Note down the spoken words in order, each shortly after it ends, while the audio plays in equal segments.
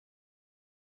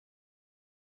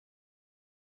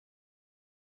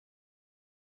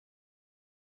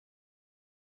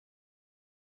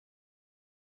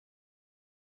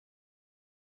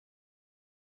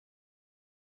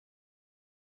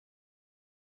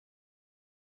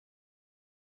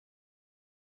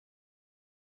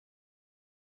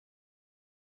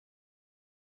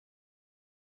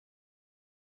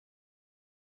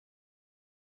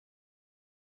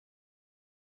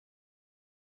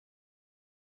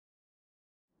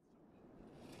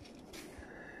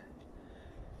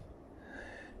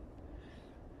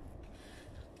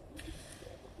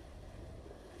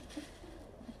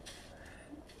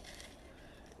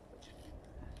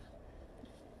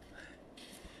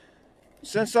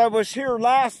Since I was here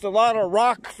last, a lot of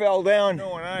rock fell down.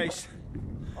 Snow and ice.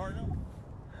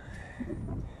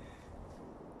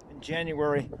 In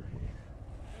January.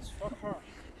 That's fuck hard.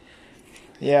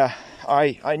 Yeah,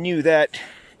 I knew that.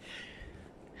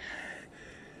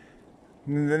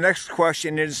 And the next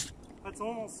question is... That's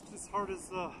almost as hard as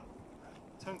the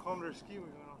 10-kilometer ski we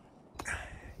went on.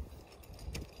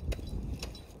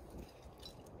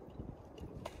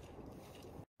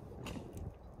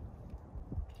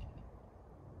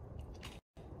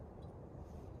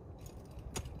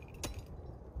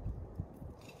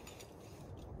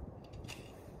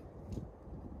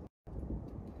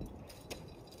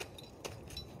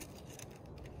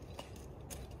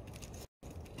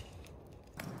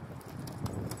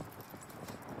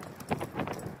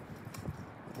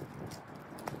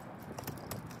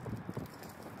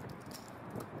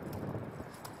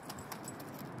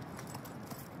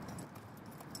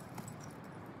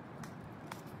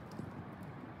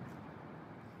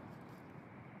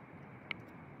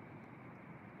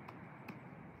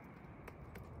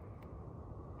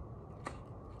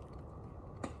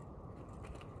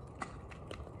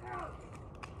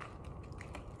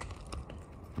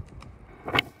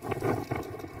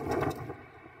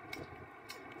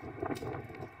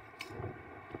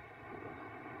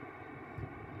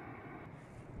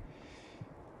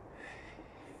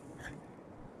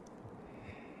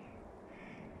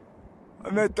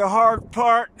 I'm at the hard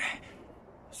part.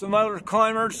 Some other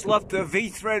climbers left a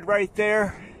V-thread right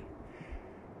there.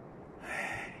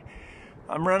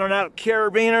 I'm running out of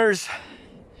carabiners.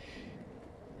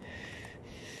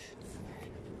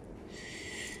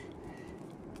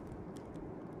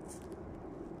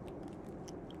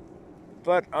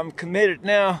 But I'm committed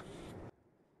now.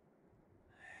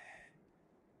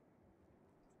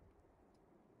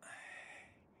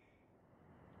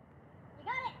 You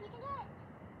got it! You can do it!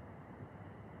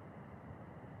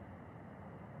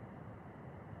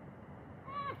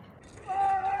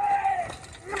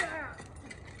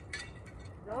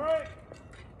 All right.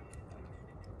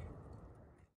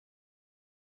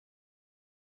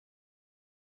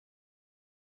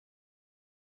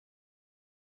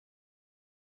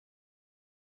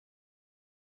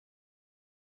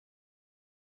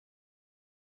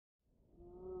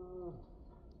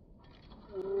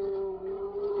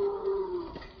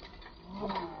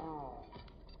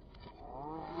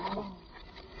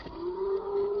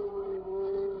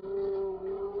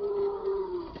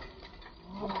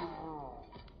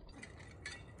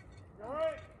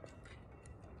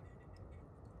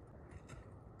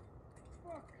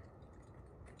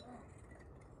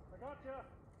 Gotcha.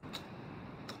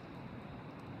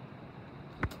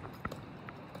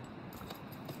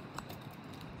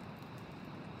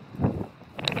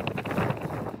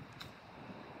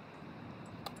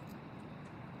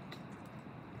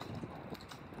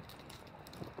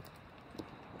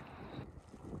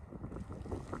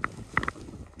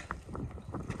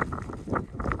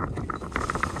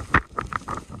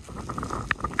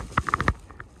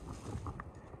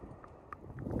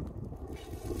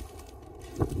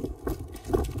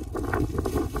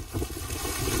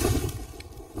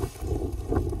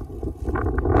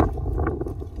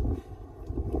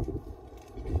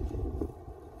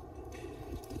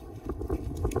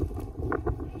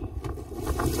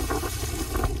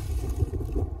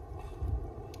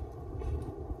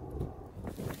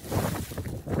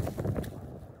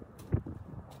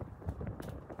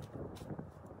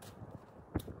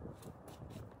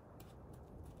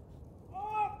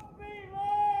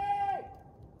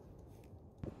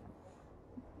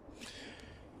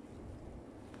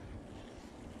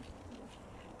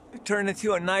 It turned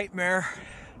into a nightmare.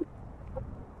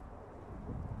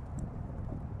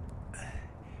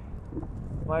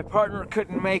 My partner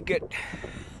couldn't make it.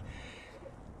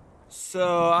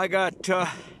 So I got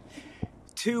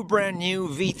two brand new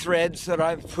V-threads that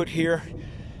I've put here.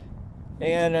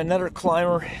 And another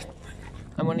climber.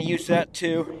 I'm going to use that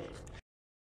too.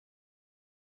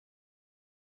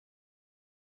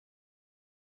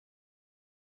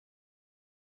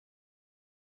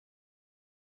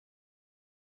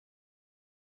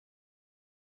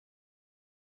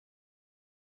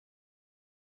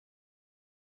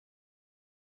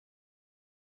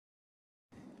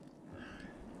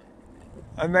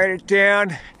 I made it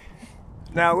down.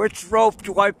 Now which rope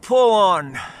do I pull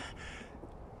on?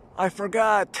 I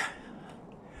forgot.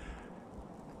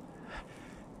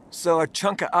 So a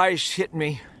chunk of ice hit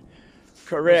me.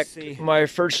 Correct. My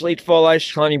first late fall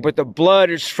ice climbing, but the blood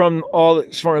is from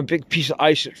a big piece of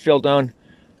ice that fell down.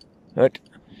 That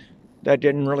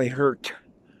didn't really hurt.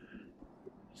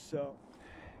 So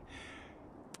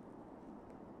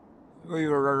We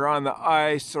were on the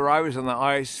ice, or I was on the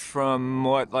ice from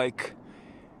what, like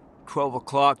 12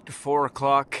 o'clock to 4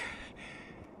 o'clock.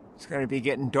 It's gonna be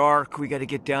getting dark. We gotta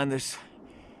get down this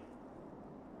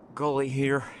gully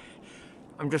here.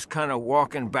 I'm just kind of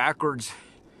walking backwards.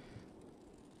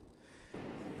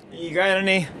 You got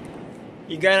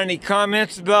any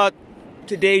comments about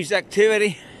today's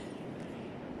activity?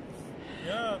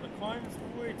 Yeah, the climb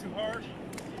is way too hard,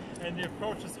 and the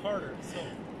approach is harder.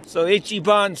 So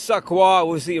Ichiban Sakwa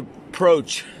was the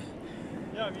approach.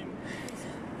 Yeah, I mean, it's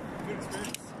a good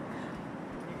experience.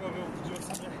 We'll be able to do it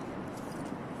someday.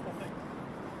 Nothing.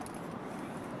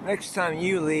 Next time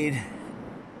you lead.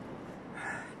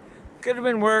 Could have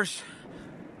been worse.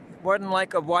 Wasn't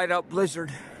like a whiteout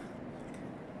blizzard.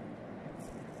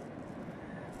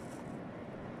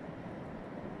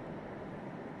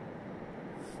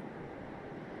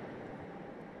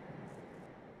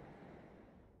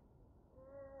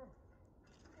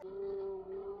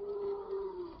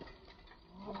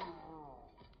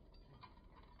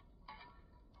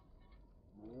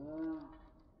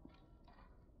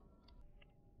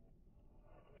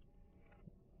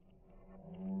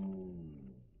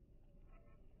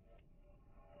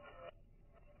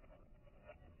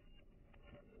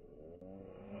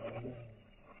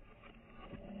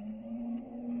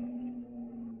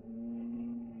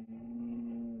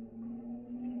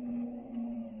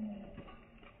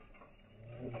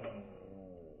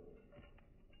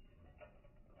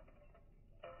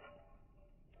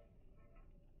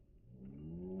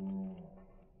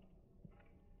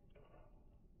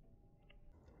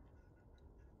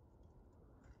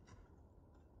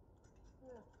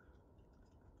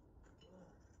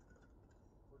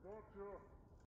 We're going to